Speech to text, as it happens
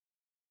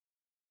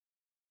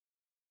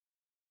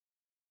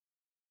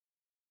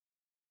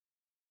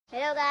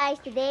Hello guys,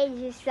 today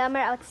this is summer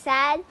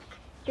outside.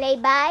 Play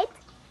bite.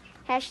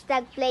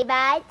 Hashtag play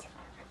bite.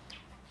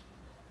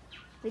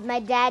 With my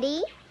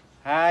daddy.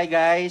 Hi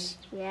guys.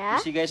 Yeah.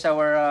 You see guys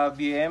our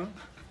BM.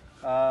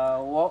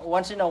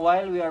 Once in a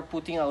while we are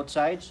putting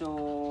outside,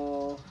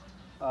 so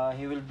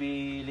he will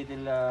be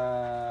little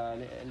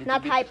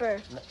Not bit,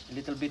 hyper.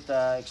 little bit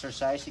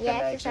exercise. He Yeah,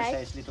 can exercise.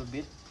 exercise little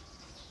bit.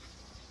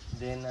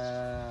 Then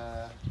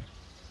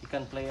he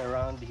can play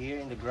around here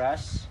in the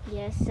grass.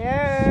 Yes,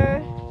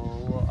 sir.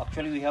 So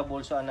actually we have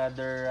also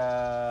another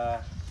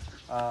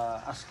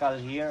askal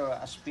here, or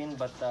aspin,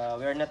 but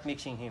we are not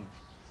mixing him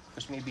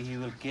because maybe he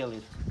will kill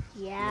it.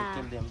 He will Yeah.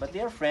 kill them. But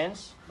they are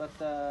friends. But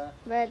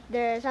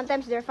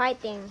Sometimes they're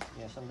fighting.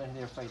 yeah, sometimes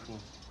they're fighting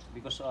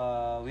because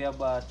we have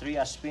 3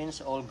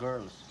 aspins, all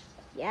girls.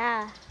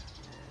 Yeah.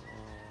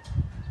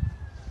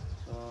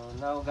 So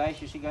now guys,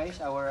 you see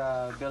guys, our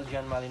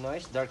Belgian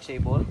Malinois, dark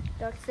sable,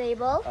 Dark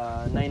sable.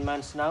 9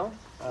 months now.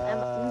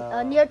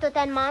 Near to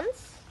 10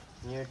 months.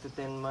 Near to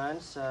 10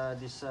 months.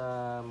 This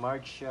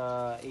March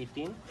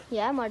 18.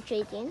 Yeah, March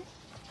 18.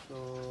 So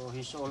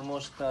he's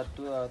almost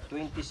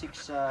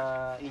 26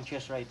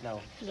 inches right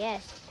now.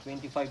 Yes.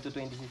 25 to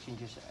 26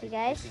 inches. See I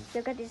guys, think.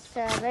 look at his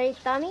very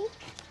tummy.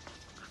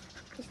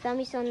 His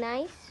tummy so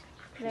nice.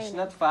 Very It's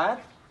nice. not fat.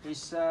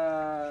 It's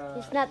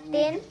not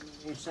thin.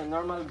 It's a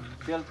normal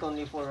built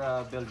only for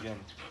Belgium.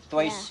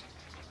 Twice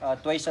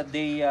a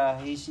day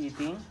he's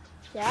eating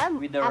Yeah,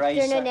 with the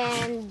rice afternoon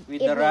and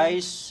with the evening.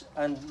 rice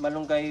and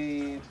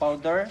malunggay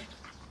powder.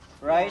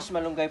 Rice,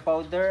 malunggay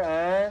powder,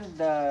 and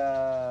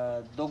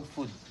dog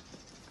food.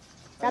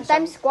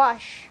 Sometimes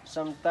squash.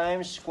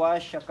 Sometimes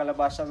squash,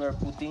 kalabasa we're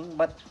putting,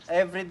 but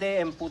every day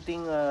I'm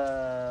putting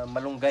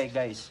malunggay,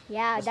 guys.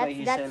 Yeah, That's why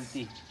he's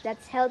healthy.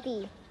 That's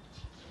healthy.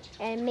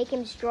 And make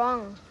him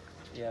strong.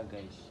 Yeah,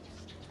 guys.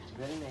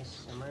 Very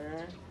nice.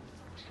 Summer.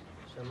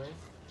 Summer.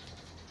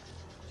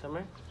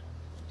 Summer.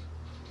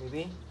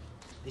 Baby.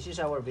 This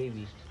is our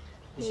baby.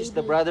 This is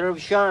the brother of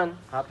Sean.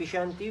 Happy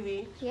Sean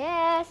TV.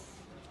 Yes.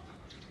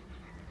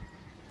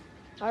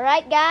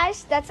 Alright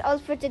guys, that's all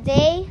for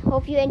today.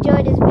 Hope you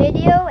enjoyed this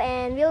video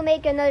and we'll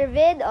make another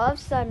vid of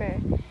summer.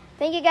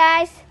 Thank you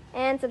guys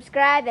and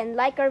subscribe and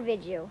like our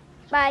video.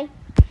 Bye.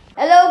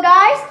 Hello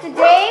guys,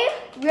 today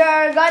we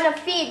are gonna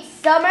feed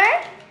Summer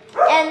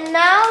and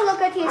now look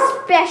at his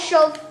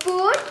special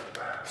food.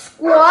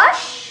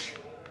 Squash,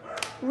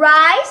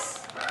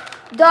 rice,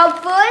 dog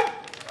food,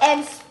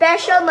 and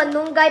special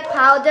manunggay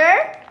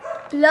powder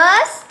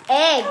plus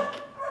egg.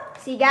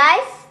 See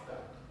guys?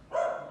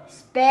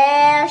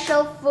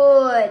 Special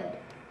food.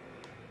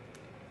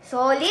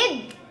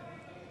 Solid.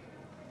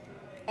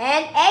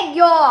 And egg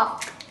yolk.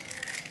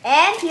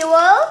 And he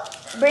will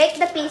break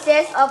the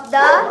pieces of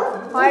the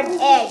hard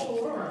egg.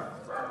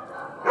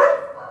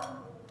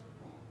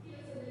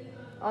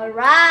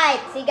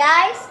 Alright, see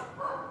guys?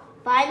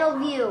 Final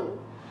view.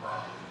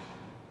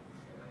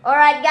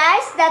 Alright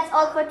guys, that's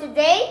all for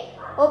today.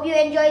 Hope you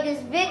enjoyed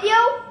this video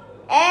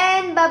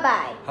and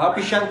bye-bye.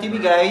 Happy Sean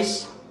TV,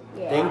 guys.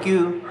 Yeah. Thank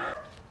you.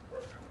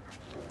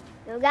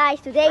 So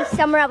guys, today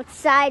Summer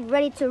outside,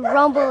 ready to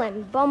rumble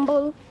and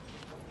bumble.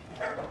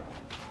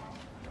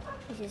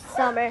 This is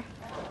Summer.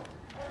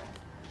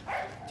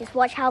 Just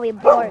watch how he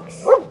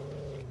barks.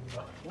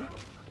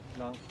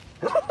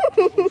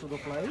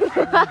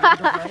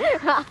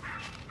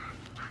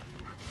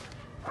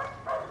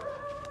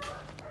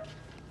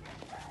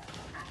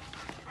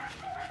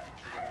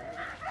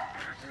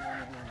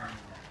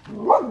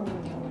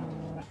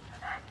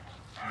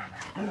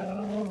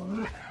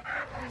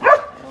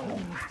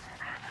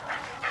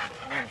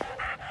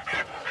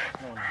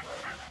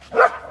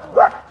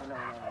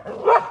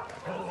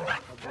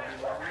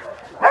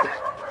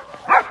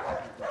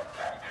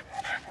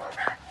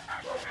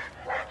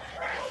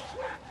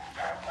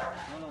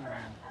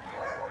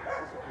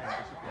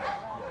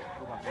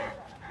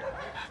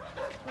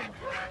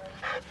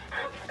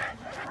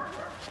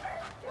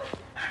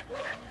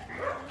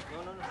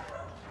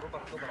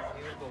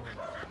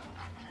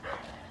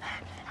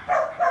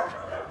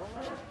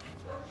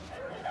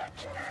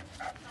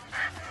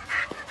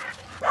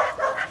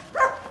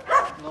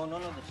 No,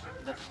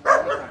 that's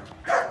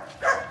not